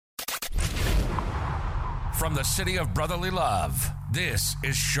From the city of brotherly love, this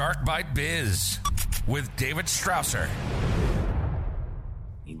is Shark Bite Biz with David Strausser.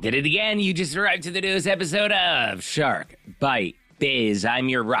 You did it again. You just arrived to the newest episode of Shark Bite Biz. I'm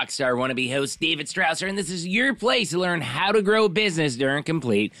your rockstar wannabe host, David Strausser, and this is your place to learn how to grow a business during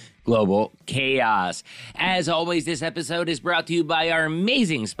complete global chaos. As always, this episode is brought to you by our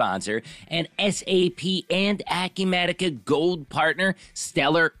amazing sponsor and SAP and Acumatica Gold partner,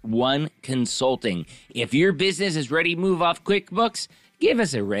 Stellar One Consulting. If your business is ready to move off QuickBooks, give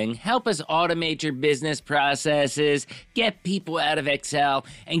us a ring. Help us automate your business processes, get people out of Excel,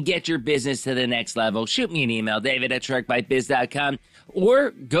 and get your business to the next level. Shoot me an email, david@sharkbitebiz.com,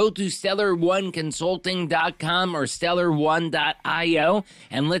 or go to stellar1consulting.com or stellar1.io,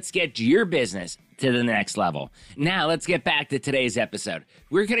 and let's get your business to the next level. Now, let's get back to today's episode.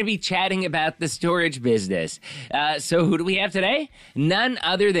 We're going to be chatting about the storage business. So who do we have today? None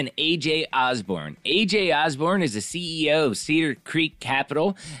other than AJ Osborne. AJ Osborne is the CEO of Cedar Creek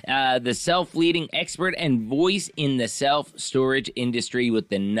Capital, the self-leading expert and voice in the self-storage industry with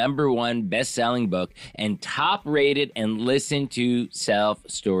the #1 best-selling book and top-rated and listened to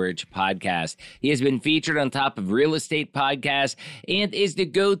self-storage podcast. He has been featured on top of real estate podcasts and is the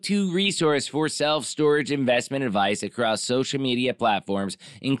go-to resource for self-storage investment advice across social media platforms,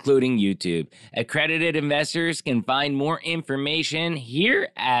 including YouTube. Accredited investors can find more information here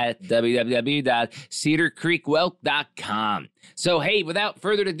at www.cedarcreekwealth.com. So, hey, without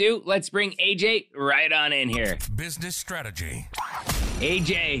further ado, let's bring AJ right on in here. Business strategy.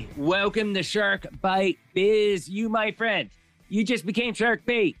 AJ, welcome to Shark Bite Biz. You, my friend, you just became Shark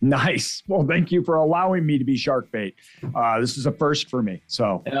Bait. Nice. Well, thank you for allowing me to be Shark Bait. This is a first for me.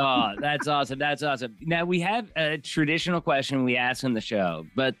 So. Oh, that's awesome. That's awesome. Now, we have a traditional question we ask on the show,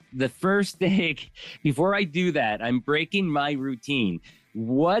 but the first thing, before I do that, I'm breaking my routine.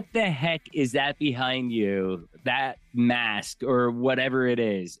 What the heck is that behind you, that mask or whatever it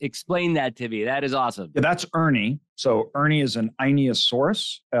is? Explain that to me. That is awesome. Yeah, that's Ernie. So Ernie is an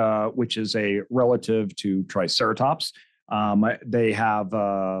Ionosaurus, which is a relative to Triceratops. They have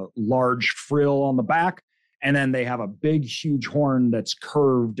a large frill on the back, and then they have a big, huge horn that's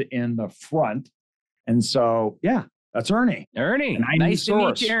curved in the front. And so, yeah, that's Ernie. Ernie, nice to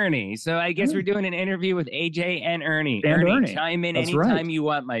meet you, Ernie. So I guess we're doing an interview with AJ and Ernie. And Ernie. Chime in That's anytime right. you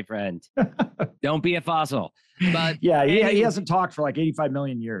want, my friend. Don't be a fossil. But yeah, he hasn't talked for like 85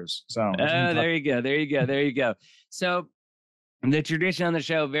 million years. So there you go. So the tradition on the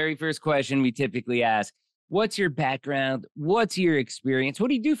show, very first question we typically ask, what's your background? What's your experience? What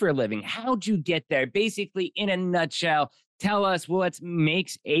do you do for a living? How'd you get there? Basically, in a nutshell, tell us what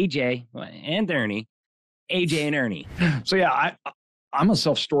makes AJ and Ernie, AJ and Ernie. So yeah, I'm a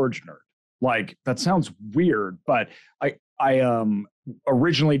self-storage nerd. Like, that sounds weird, but I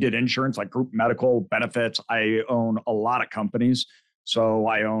originally did insurance, like group medical benefits. I own a lot of companies. So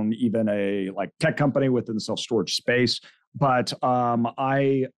I own even a like tech company within the self-storage space. But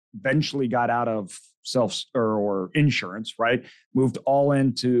I eventually got out of or insurance, right? Moved all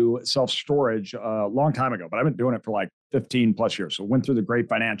into self-storage a long time ago, but I've been doing it for like 15 plus years. So went through the great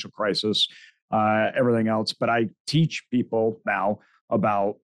financial crisis, everything else. But I teach people now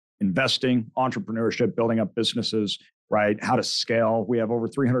about investing, entrepreneurship, building up businesses, right? How to scale. We have over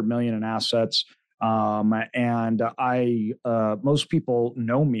 300 million in assets. And most people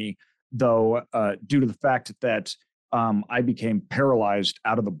know me though, due to the fact that I became paralyzed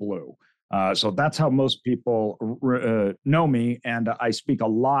out of the blue. So that's how most people know me. And I speak a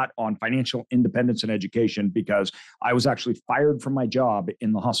lot on financial independence and education because I was actually fired from my job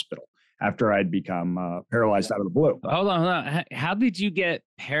in the hospital after I'd become paralyzed out of the blue. Hold on. How did you get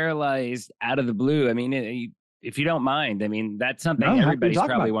paralyzed out of the blue? I mean, if you don't mind, I mean, that's something everybody's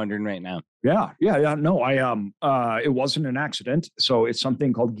probably wondering right now. Yeah. No, it wasn't an accident. So it's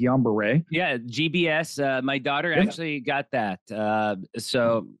something called Guillain-Barré. Yeah, GBS. My daughter actually got that.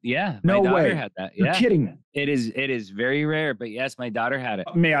 So yeah, my daughter had that. You're kidding me. It is very rare, but yes, my daughter had it.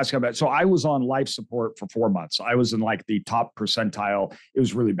 May I ask about it? So I was on life support for 4 months. I was in like the top percentile. It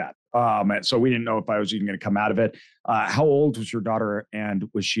was really bad. So we didn't know if I was even going to come out of it. How old was your daughter? And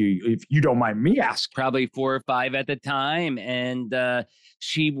was she, if you don't mind me asking? Probably 4 or 5 at the time. And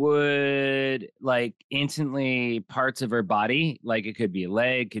she would like instantly parts of her body, like it could be a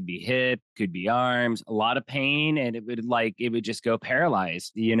leg, could be hip, could be arms, a lot of pain. And it would just go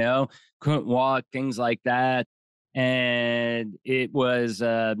paralyzed, couldn't walk, things like that. And it was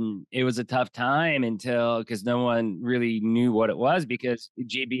a tough time because no one really knew what it was, because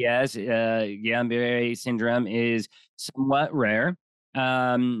GBS, Guillain-Barré syndrome, is somewhat rare.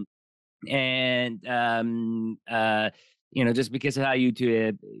 Just because of how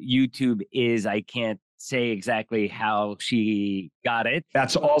YouTube is, I can't say exactly how she got it.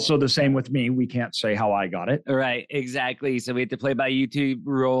 That's also the same with me. We can't say how I got it. Right, exactly. So we have to play by YouTube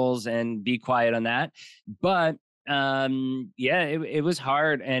rules and be quiet on that. But yeah, it was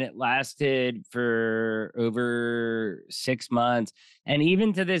hard, and it lasted for over 6 months. And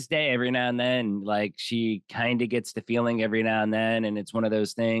even to this day, every now and then, like, she kind of gets the feeling every now and then, and it's one of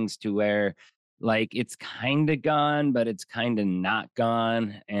those things to where, like, it's kind of gone, but it's kind of not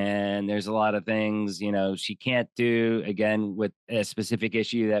gone. And there's a lot of things, she can't do, again, with a specific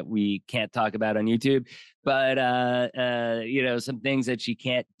issue that we can't talk about on YouTube. But some things that she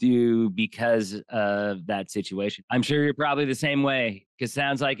can't do because of that situation. I'm sure you're probably the same way, because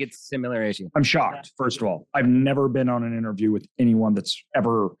sounds like it's a similar issue. I'm shocked. First of all, I've never been on an interview with anyone that's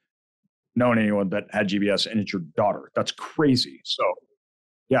ever known anyone that had GBS, and it's your daughter. That's crazy. So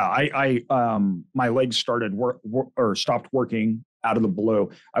yeah, my legs started stopped working out of the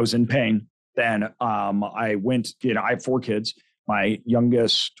blue. I was in pain. Then I went. I have 4 kids. My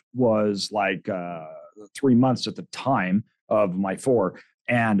youngest was like 3 months at the time of my 4,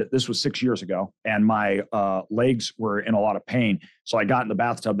 and this was 6 years ago. And my legs were in a lot of pain. So I got in the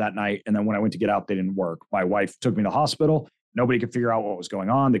bathtub that night, and then when I went to get out, they didn't work. My wife took me to the hospital. Nobody could figure out what was going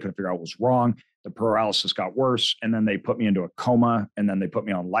on. They couldn't figure out what was wrong. The paralysis got worse, and then they put me into a coma, and then they put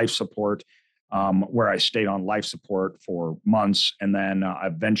me on life support, where I stayed on life support for months, and then I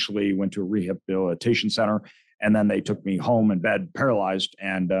eventually went to a rehabilitation center, and then they took me home in bed, paralyzed,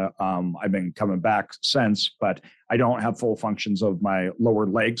 and I've been coming back since, but I don't have full functions of my lower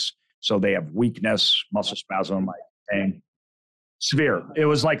legs, so they have weakness, muscle spasm, pain. Severe. It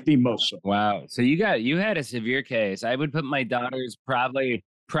was like the most. Wow. So you had a severe case. I would put my daughter's probably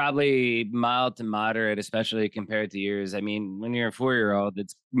mild to moderate, especially compared to yours. I mean, when you're a 4-year-old,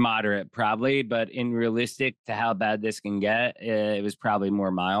 it's moderate probably, but in realistic to how bad this can get, it was probably more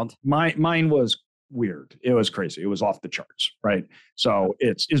mild. Mine was weird. It was crazy. It was off the charts, right? So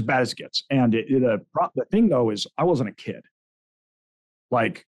it's as bad as it gets. And the thing though is I wasn't a kid.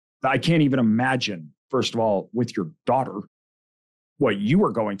 Like, I can't even imagine, first of all, with your daughter, what you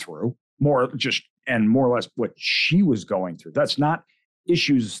were going through, more or less what she was going through. That's not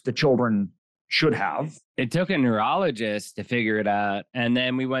issues the children should have. It took a neurologist to figure it out. And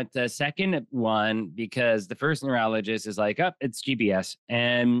then we went to a second one because the first neurologist is like, oh, it's GBS.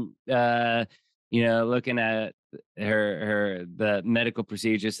 And, looking at the medical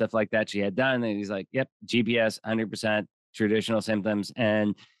procedures, stuff like that she had done. And he's like, yep, GBS, 100% traditional symptoms.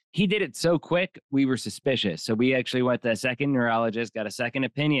 And he did it so quick, we were suspicious. So we actually went to a second neurologist, got a second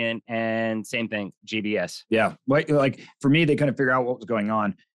opinion, and same thing, GBS. Yeah. Like for me, they couldn't figure out what was going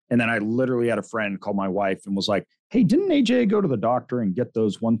on. And then I literally had a friend call my wife and was like, hey, didn't AJ go to the doctor and get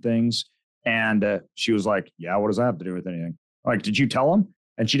those one things? And she was like, yeah, what does that have to do with anything? Like, did you tell him?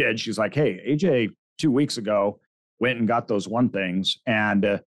 And she did. She was like, hey, AJ 2 weeks ago went and got those one things.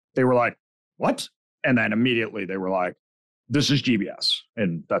 And they were like, what? And then immediately they were like, this is GBS.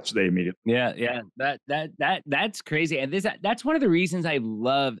 And that's they immediately. Yeah. That's crazy. And that's one of the reasons I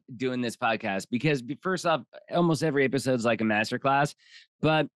love doing this podcast, because first off, almost every episode is like a masterclass,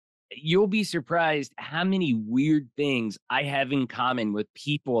 but you'll be surprised how many weird things I have in common with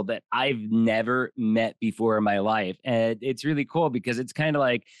people that I've never met before in my life. And it's really cool because it's kind of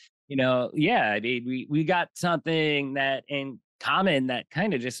like, we got something that in common that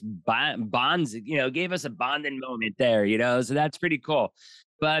kind of just bonds, gave us a bonding moment there, so that's pretty cool.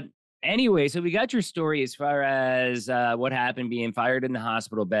 But anyway, so we got your story as far as what happened being fired in the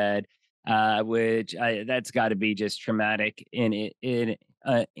hospital bed, which that's got to be just traumatic in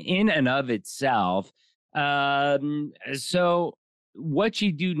and of itself. So what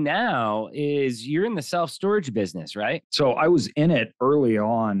you do now is you're in the self-storage business, right? So I was in it early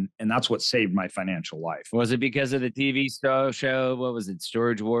on, and that's what saved my financial life. Was it because of the TV show? What was it,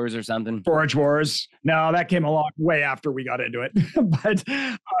 Storage Wars or something? Storage Wars. No, that came along way after we got into it. But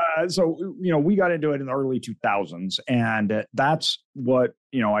we got into it in the early 2000s. And that's what,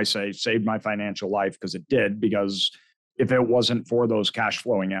 I say saved my financial life, because it did. Because if it wasn't for those cash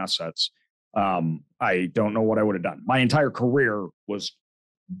flowing assets, I don't know what I would have done. My entire career was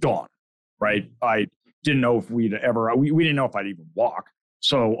gone, right? I didn't know if we didn't know if I'd even walk.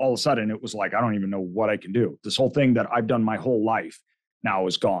 So all of a sudden it was like, I don't even know what I can do. This whole thing that I've done my whole life now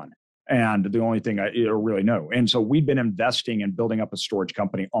is gone. And the only thing I really know. And so we've been investing and building up a storage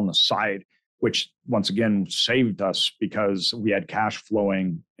company on the side, which once again saved us because we had cash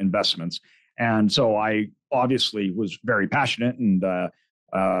flowing investments. And so I obviously was very passionate, and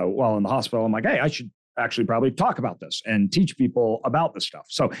while in the hospital, I'm like, hey, I should actually probably talk about this and teach people about this stuff.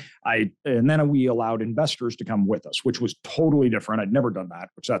 So and then we allowed investors to come with us, which was totally different. I'd never done that,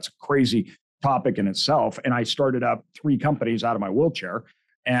 which that's crazy. topic in itself. And I started up 3 companies out of my wheelchair,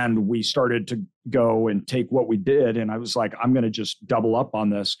 and we started to go and take what we did. And I was like, I'm going to just double up on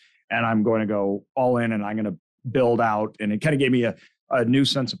this, and I'm going to go all in, and I'm going to build out. And it kind of gave me a new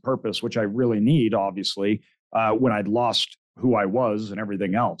sense of purpose, which I really need, obviously, when I'd lost who I was and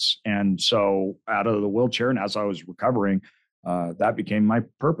everything else. And so out of the wheelchair, and as I was recovering, that became my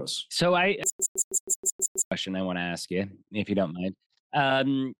purpose. So question I want to ask you, if you don't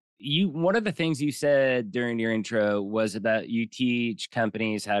mind. One of the things you said during your intro was about you teach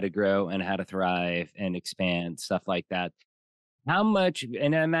companies how to grow and how to thrive and expand, stuff like that. How much,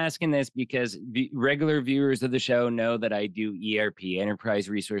 and I'm asking this because regular viewers of the show know that I do ERP, Enterprise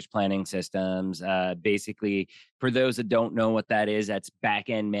Resource Planning Systems. Basically, for those that don't know what that is, that's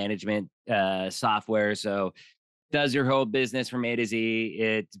back-end management software. So does your whole business from A to Z.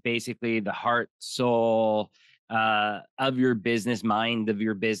 It's basically the heart, soul of your business, mind of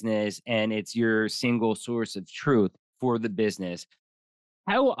your business, and it's your single source of truth for the business.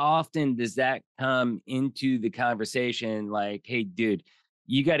 How often does that come into the conversation? Like, hey, dude,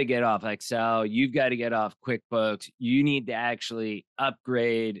 you got to get off Excel. You've got to get off QuickBooks. You need to actually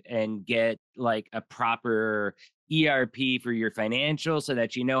upgrade and get like a proper ERP for your financials so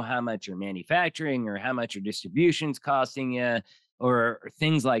that you know how much your manufacturing or how much your distribution's costing you or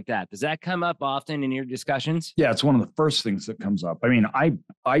things like that. Does that come up often in your discussions? Yeah, it's one of the first things that comes up. I mean,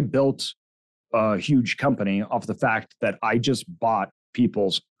 I built a huge company off the fact that I just bought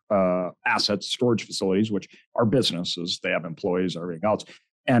people's assets, storage facilities, which are businesses. They have employees, everything else.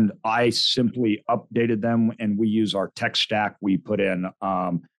 And I simply updated them, and we use our tech stack. We put in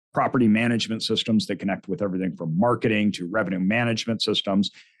property management systems that connect with everything from marketing to revenue management systems,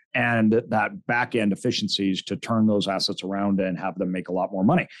 and that back end efficiencies to turn those assets around and have them make a lot more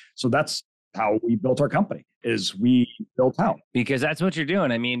money. So that's how we built our company, is we built out. Because that's what you're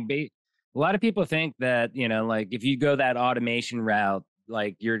doing. I mean, a lot of people think that, like if you go that automation route,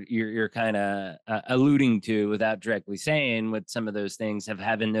 like you're kind of alluding to without directly saying with some of those things of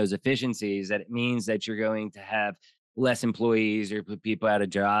having those efficiencies, that it means that you're going to have less employees or put people out of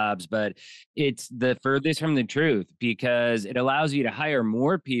jobs. But it's the furthest from the truth, because it allows you to hire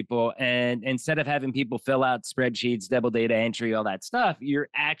more people. And instead of having people fill out spreadsheets, double data entry, all that stuff, you're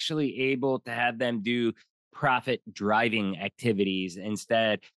actually able to have them do profit driving activities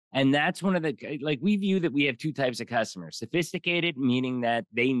instead. And that's one of the, like, we view that we have 2 types of customers: sophisticated, meaning that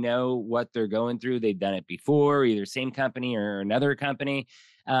they know what they're going through. They've done it before, either same company or another company.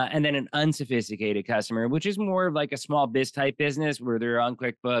 And then an unsophisticated customer, which is more of like a small biz type business where they're on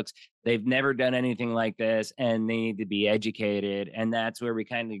QuickBooks. They've never done anything like this and they need to be educated. And that's where we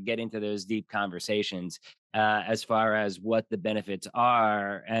kind of get into those deep conversations as far as what the benefits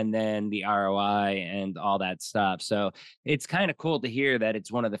are and then the ROI and all that stuff. So it's kind of cool to hear that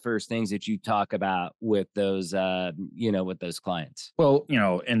it's one of the first things that you talk about with those, with those clients. Well,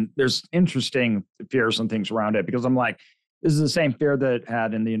 and there's interesting fears and things around it, because I'm like, this is the same fear that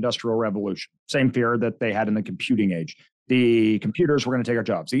had in the Industrial Revolution, same fear that they had in the computing age. The computers were going to take our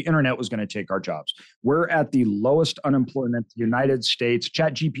jobs. The internet was going to take our jobs. We're at the lowest unemployment in the United States.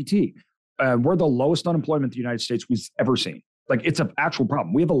 ChatGPT, we're the lowest unemployment the United States we've ever seen. Like, it's an actual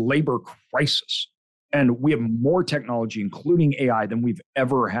problem. We have a labor crisis, and we have more technology, including AI, than we've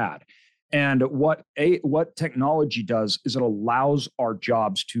ever had. And what technology does is it allows our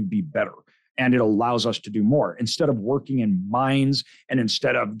jobs to be better. And it allows us to do more instead of working in mines, and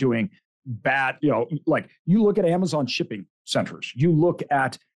instead of doing bad, like you look at Amazon shipping centers, you look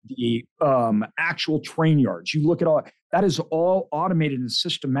at the actual train yards, you look at all that is all automated and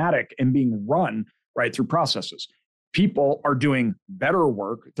systematic and being run right through processes. People are doing better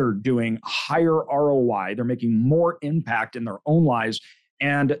work. They're doing higher ROI. They're making more impact in their own lives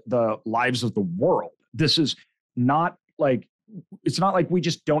and the lives of the world. This is not like, it's not like we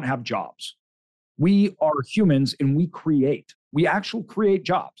just don't have jobs. We are humans and we actually create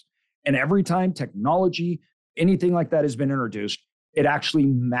jobs. And every time technology, anything like that has been introduced, it actually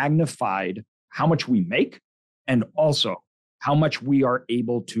magnified how much we make and also how much we are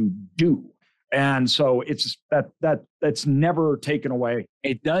able to do. And so it's that's never taken away.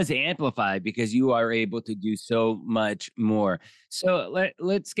 It does amplify because you are able to do so much more. So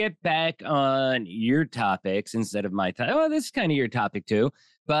let's get back on your topics instead of my topic. Oh, this is kind of your topic too.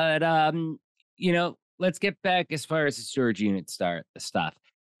 But let's get back as far as the storage unit stuff.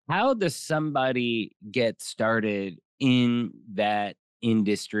 How does somebody get started in that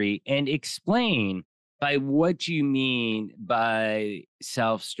industry, and explain by what you mean by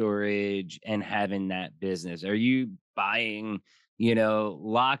self-storage and having that business? Are you buying,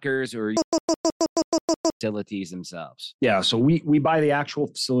 lockers, or facilities themselves? Yeah, so we buy the actual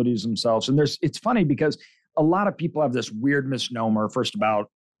facilities themselves. And it's funny because a lot of people have this weird misnomer, first about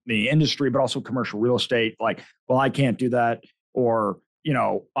the industry, but also commercial real estate. Like, well, I can't do that. Or,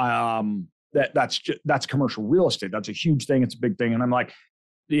 that's commercial real estate. That's a huge thing. It's a big thing. And I'm like,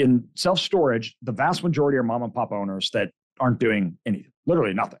 in self-storage, the vast majority are mom and pop owners that aren't doing anything,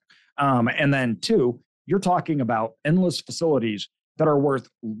 literally nothing. And then two, you're talking about endless facilities that are worth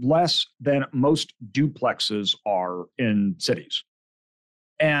less than most duplexes are in cities.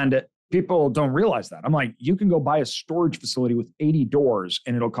 And people don't realize that. I'm like, you can go buy a storage facility with 80 doors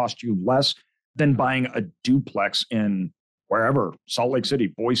and it'll cost you less than buying a duplex in wherever, Salt Lake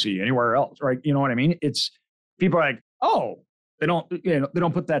City, Boise, anywhere else, right? You know what I mean? It's people are like, oh, they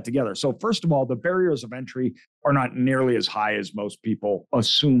don't put that together. So first of all, the barriers of entry are not nearly as high as most people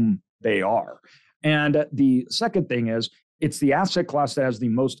assume they are. And the second thing is, it's the asset class that has the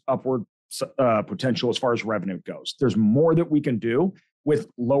most upward potential as far as revenue goes. There's more that we can do with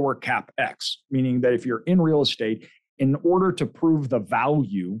lower CapEx, meaning that if you're in real estate, in order to prove the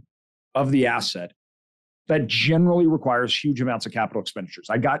value of the asset, that generally requires huge amounts of capital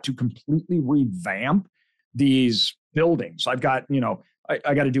expenditures. I got to completely revamp these buildings. I've got,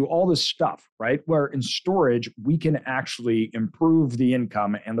 I got to do all this stuff, right? Where in storage, we can actually improve the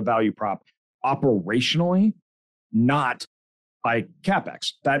income and the value prop operationally, not by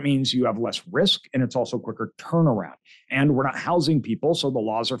CapEx. That means you have less risk and it's also quicker turnaround. And we're not housing people, so the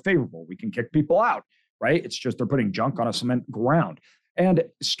laws are favorable. We can kick people out, right? It's just they're putting junk on a cement ground. And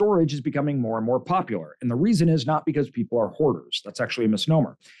storage is becoming more and more popular. And the reason is not because people are hoarders. That's actually a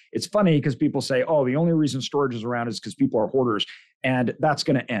misnomer. It's funny because people say, oh, the only reason storage is around is because people are hoarders, and that's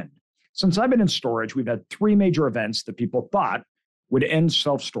going to end. Since I've been in storage, we've had 3 major events that people thought would end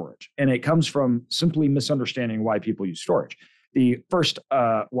self-storage. And it comes from simply misunderstanding why people use storage. The first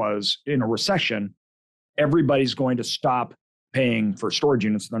was in a recession, everybody's going to stop paying for storage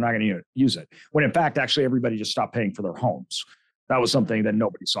units. They're not going to use it. When in fact, actually, everybody just stopped paying for their homes. That was something that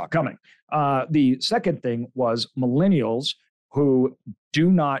nobody saw coming. The second thing was millennials who they're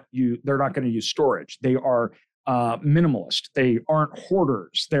not going to use storage. They are minimalist. They aren't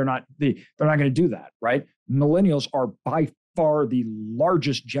hoarders. They're not going to do that, right? Millennials are by far the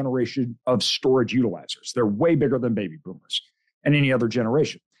largest generation of storage utilizers. They're way bigger than baby boomers and any other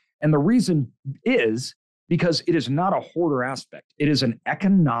generation. And the reason is because it is not a hoarder aspect. It is an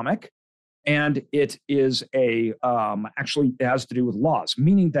economic, and it is actually it has to do with laws,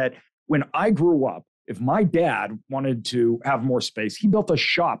 meaning that when I grew up, if my dad wanted to have more space, he built a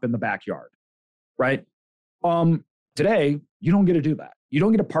shop in the backyard, right? Today, you don't get to do that. You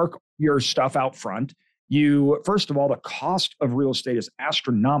don't get to park your stuff out front. First of all, the cost of real estate is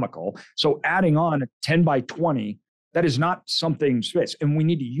astronomical. So adding on 10 by 20, that is not something space. And we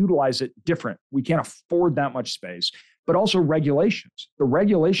need to utilize it different. We can't afford that much space. But also regulations. The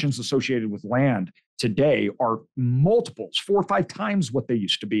regulations associated with land today are multiples, 4 or 5 times what they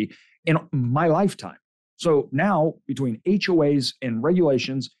used to be in my lifetime. So now between HOAs and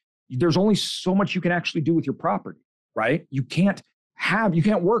regulations, there's only so much you can actually do with your property, right? You can't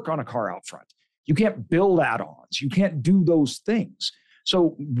work on a car out front. You can't build add-ons. You can't do those things.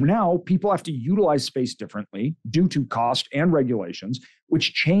 So now people have to utilize space differently due to cost and regulations,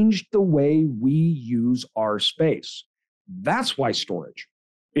 which changed the way we use our space. That's why storage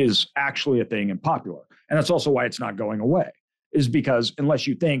is actually a thing and popular. And that's also why it's not going away, is because unless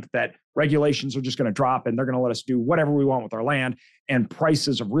you think that regulations are just going to drop and they're going to let us do whatever we want with our land and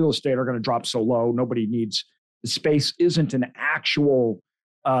prices of real estate are going to drop so low, nobody needs the space isn't an actual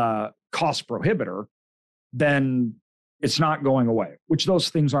cost prohibitor, then it's not going away, which those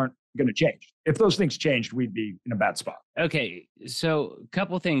things aren't going to change. If those things changed, we'd be in a bad spot. Okay. So a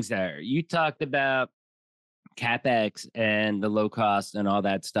couple things there. You talked about CapEx and the low cost and all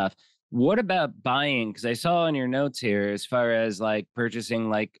that stuff. What about buying? Because I saw in your notes here, as far as like purchasing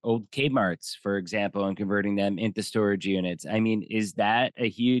like old Kmarts, for example, and converting them into storage units. I mean, is that a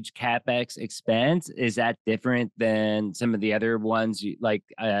huge CapEx expense? Is that different than some of the other ones,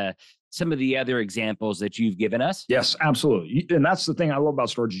 some of the other examples that you've given us? Yes, absolutely. And that's the thing I love about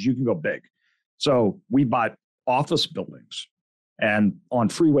storage is you can go big. So we bought office buildings and on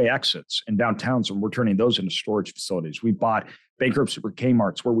freeway exits in downtowns, and we're turning those into storage facilities. We bought bankruptcy for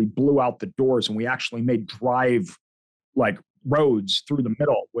Kmarts where we blew out the doors and we actually made drive like roads through the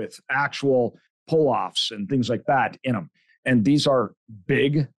middle with actual pull-offs and things like that in them. And these are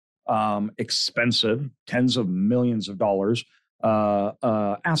big, expensive, tens of millions of dollars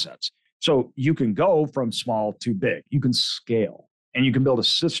assets. So you can go from small to big. You can scale and you can build a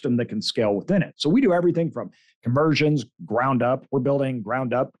system that can scale within it. So we do everything from conversions, ground up. We're building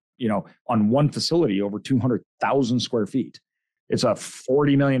ground up, on one facility over 200,000 square feet. It's a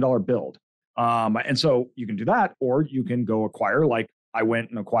 $40 million build. And so you can do that, or you can go acquire, like I went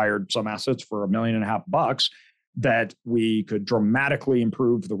and acquired some assets for $1.5 million that we could dramatically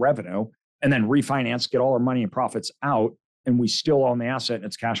improve the revenue and then refinance, get all our money and profits out, and we still own the asset and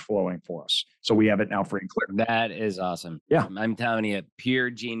it's cash flowing for us. So we have it now free and clear. That is awesome. Yeah. I'm telling you, pure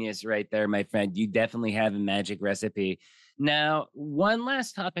genius right there, my friend. You definitely have a magic recipe. Now, one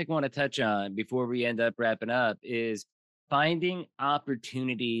last topic I want to touch on before we end up wrapping up is finding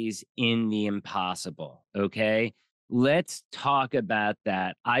opportunities in the impossible. Okay. Let's talk about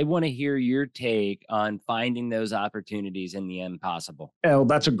that. I want to hear your take on finding those opportunities in the impossible. Oh,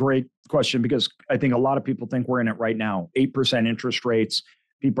 that's a great question, because I think a lot of people think we're in it right now. 8% interest rates.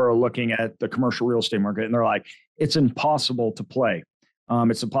 People are looking at the commercial real estate market and they're like, it's impossible to play.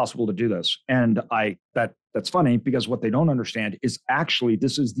 It's impossible to do this. And that's funny, because what they don't understand is actually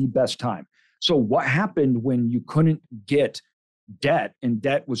this is the best time. So what happened when you couldn't get debt and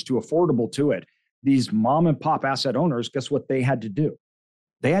debt was too affordable to it? These mom and pop asset owners, guess what they had to do?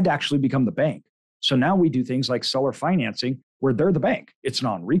 They had to actually become the bank. So now we do things like seller financing where they're the bank. It's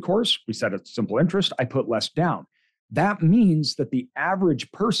non-recourse. We set a simple interest. I put less down. That means that the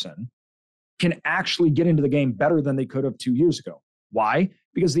average person can actually get into the game better than they could have 2 years ago. Why?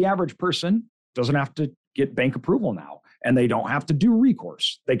 Because the average person doesn't have to get bank approval now, and they don't have to do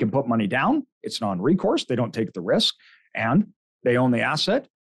recourse. They can put money down. It's non-recourse. They don't take the risk, and they own the asset.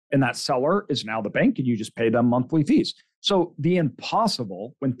 And that seller is now the bank, and you just pay them monthly fees. So the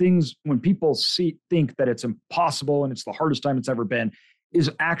impossible, when people think that it's impossible and it's the hardest time it's ever been,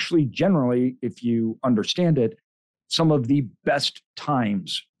 is actually generally, if you understand it, some of the best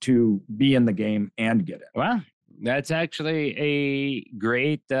times to be in the game and get it. Wow, that's actually a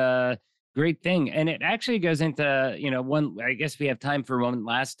great thing. And it actually goes into, I guess we have time for one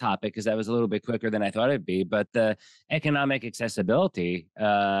last topic, because that was a little bit quicker than I thought it'd be, but the economic accessibility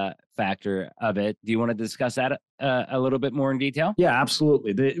factor of it. Do you want to discuss that a little bit more in detail? Yeah,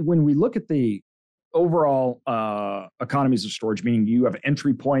 absolutely. When we look at the overall economies of storage, meaning you have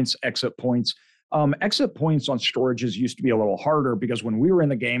entry points, exit points. Exit points on storages used to be a little harder, because when we were in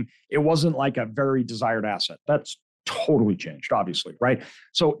the game, it wasn't like a very desired asset. That's totally changed, obviously, right?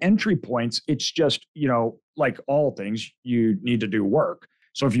 So entry points, it's just, like all things, you need to do work.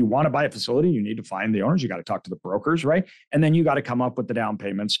 So if you want to buy a facility, you need to find the owners, you got to talk to the brokers, right? And then you got to come up with the down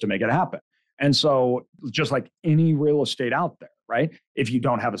payments to make it happen. And so just like any real estate out there, right? If you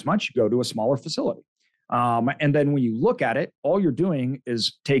don't have as much, you go to a smaller facility. And then when you look at it, all you're doing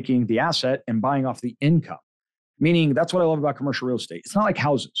is taking the asset and buying off the income. Meaning, that's what I love about commercial real estate. It's not like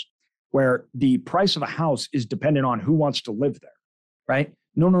houses, where the price of a house is dependent on who wants to live there, right?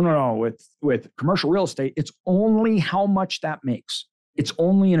 No. With commercial real estate, it's only how much that makes. It's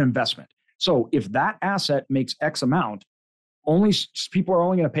only an investment. So if that asset makes X amount, people are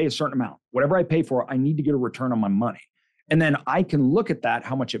only going to pay a certain amount. Whatever I pay for, I need to get a return on my money. And then I can look at that,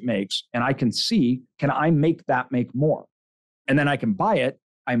 how much it makes, and I can see, can I make that make more? And then I can buy it,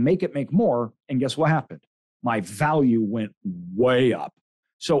 I make it make more, and guess what happened? My value went way up.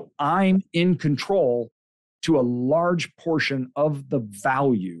 So I'm in control to a large portion of the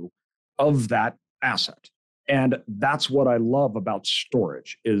value of that asset. And that's what I love about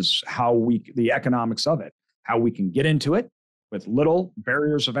storage, is the economics of it, how we can get into it with little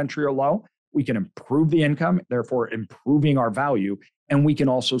barriers of entry or low. We can improve the income, therefore improving our value, and we can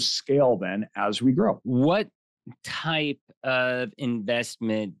also scale then as we grow. What type of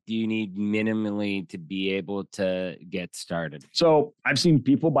investment do you need minimally to be able to get started? So I've seen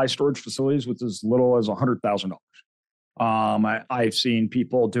people buy storage facilities with as little as $100,000. I've seen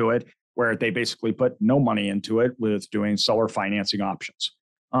people do it where they basically put no money into it with doing seller financing options.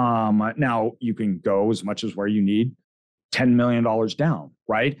 Now you can go as much as where you need $10 million down,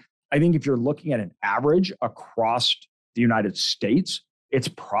 right? I think if you're looking at an average across the United States, it's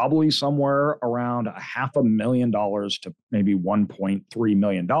probably somewhere around $500,000 to maybe $1.3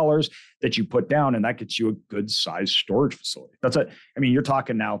 million that you put down, and that gets you a good size storage facility. You're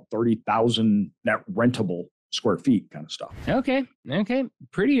talking now 30,000 net rentable square feet kind of stuff. Okay.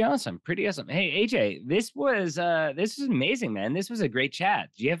 Pretty awesome. Hey, AJ, this was amazing, man. This was a great chat.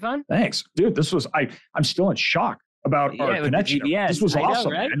 Did you have fun? Thanks, dude. I'm still in shock about our connection. This was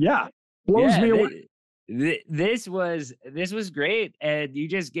awesome, right? Yeah. Blows me away. This was great, and you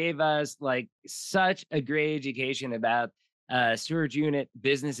just gave us like such a great education about storage unit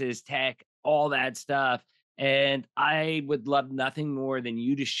businesses, tech, all that stuff. And I would love nothing more than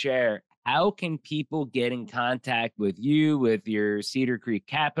you to share. How can people get in contact with you, with your Cedar Creek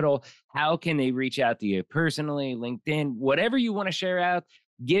Capital? How can they reach out to you personally, LinkedIn, whatever you want to share out?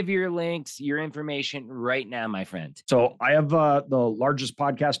 Give your links, your information right now, my friend. So I have the largest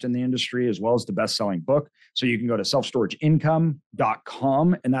podcast in the industry as well as the best-selling book. So you can go to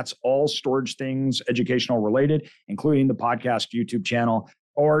selfstorageincome.com, and that's all storage things, educational related, including the podcast YouTube channel.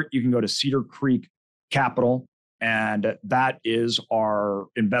 Or you can go to Cedar Creek Capital, and that is our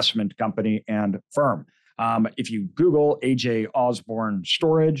investment company and firm. If you Google AJ Osborne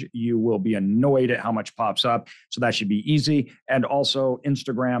Storage, you will be annoyed at how much pops up. So that should be easy. And also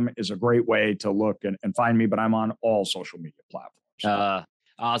Instagram is a great way to look and find me, but I'm on all social media platforms.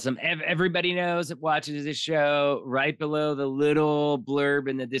 Awesome. Everybody knows that watches this show. Right below the little blurb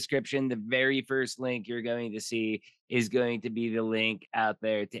in the description, the very first link you're going to see is going to be the link out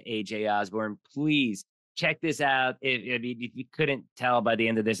there to AJ Osborne. Please check this out. If you couldn't tell by the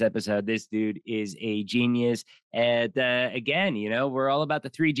end of this episode, this dude is a genius. And again, we're all about the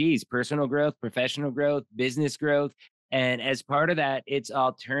 3 Gs: personal growth, professional growth, business growth. And as part of that, it's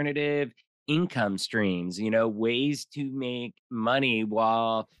alternative income streams, ways to make money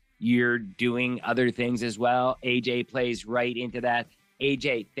while you're doing other things as well. AJ plays right into that.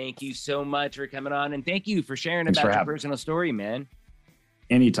 AJ, thank you so much for coming on, and thank you for sharing about your personal story, man.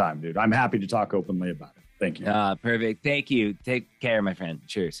 Anytime, dude. I'm happy to talk openly about it. Thank you. Perfect. Thank you. Take care, my friend.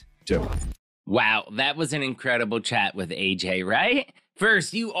 Cheers. Too. Wow, that was an incredible chat with AJ, right?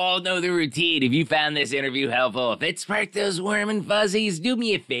 First, you all know the routine. If you found this interview helpful, if it sparked those warm and fuzzies, do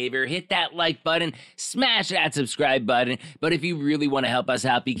me a favor, hit that like button, smash that subscribe button. But if you really want to help us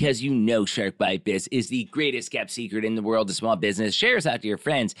out, because Shark Bite Biz is the greatest kept secret in the world of small business, share us out to your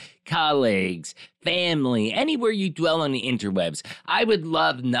friends, colleagues, family, anywhere you dwell on the interwebs. I would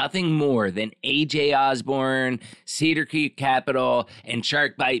love nothing more than AJ Osborne, Cedar Creek Capital, and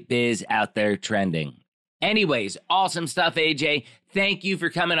Shark Bite Biz out there trending. Anyways, awesome stuff, AJ. Thank you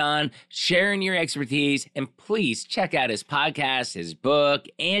for coming on, sharing your expertise, and please check out his podcast, his book,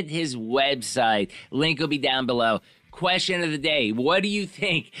 and his website. Link will be down below. Question of the day: what do you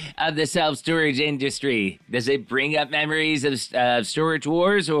think of the self-storage industry? Does it bring up memories of storage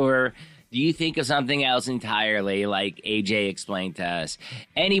wars, or do you think of something else entirely, like AJ explained to us?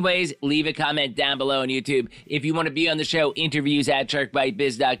 Anyways, leave a comment down below on YouTube. If you want to be on the show, interviews at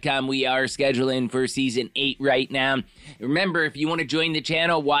sharkbitebiz.com. We are scheduling for season 8 right now. Remember, if you want to join the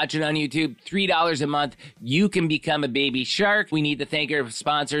channel, watch it on YouTube, $3 a month, you can become a baby shark. We need to thank our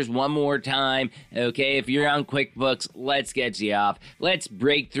sponsors one more time. Okay, if you're on QuickBooks, let's get you off. Let's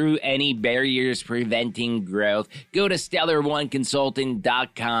break through any barriers preventing growth. Go to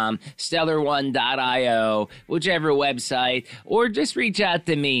stellar1consulting.com, stellar1.io, whichever website, or just reach out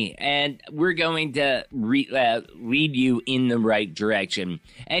to me, and we're going to lead you in the right direction.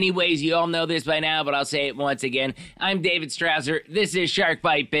 Anyways, you all know this by now, but I'll say it once again. I'm David Strausser. This is Shark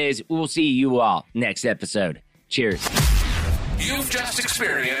Bite Biz. We'll see you all next episode. Cheers. You've just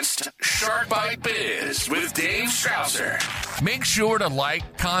experienced Shark Bite Biz with Dave Strausser. Make sure to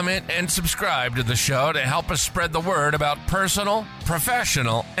like, comment, and subscribe to the show to help us spread the word about personal,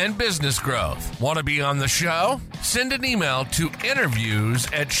 professional, and business growth. Want to be on the show? Send an email to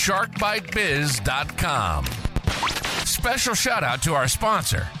interviews@sharkbitebiz.com. Special shout out to our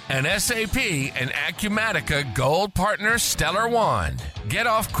sponsor, an SAP and Acumatica Gold Partner Stellar One. Get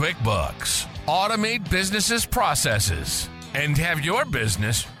off QuickBooks. Automate businesses' processes and have your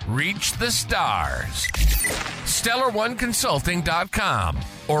business reach the stars. Stellar1consulting.com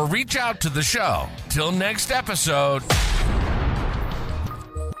or reach out to the show. Till next episode.